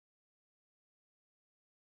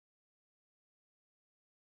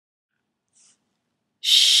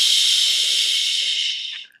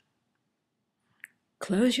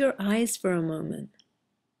Close your eyes for a moment.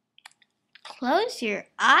 Close your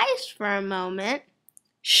eyes for a moment.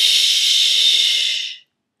 Shh.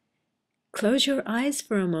 Close your eyes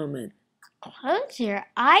for a moment. Close your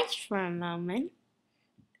eyes for a moment.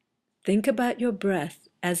 Think about your breath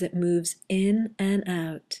as it moves in and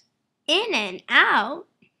out. In and out.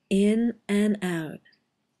 In and out.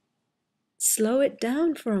 Slow it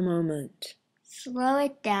down for a moment. Slow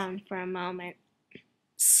it down for a moment.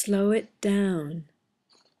 Slow it down.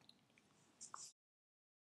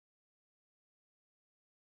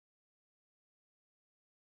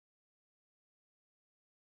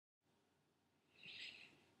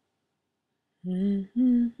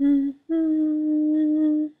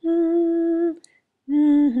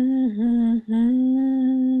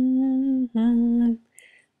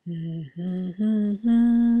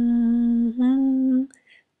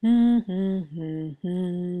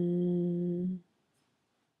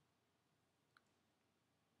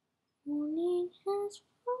 Morning has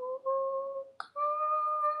woken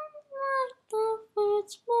like the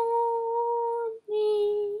first morning.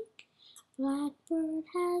 Blackbird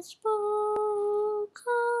has spoken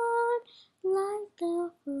like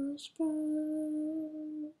the first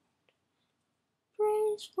bird.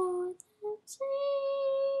 Praise for them singing,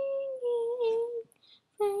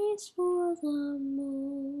 praise for the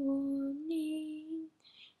morning,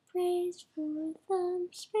 praise for them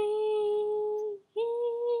springing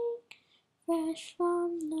fresh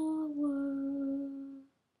from the word.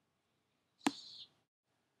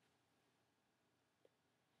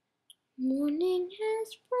 Morning has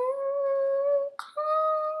broken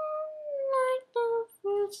like the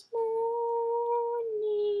first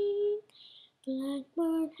morning.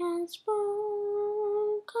 Blackbird has spoken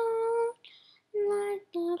like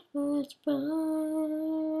the first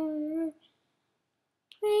bird.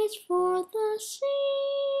 Praise for the singing,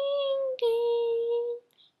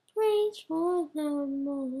 praise for the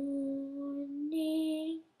morning,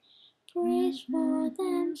 praise for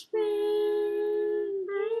them springing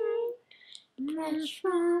fresh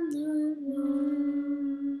from the word.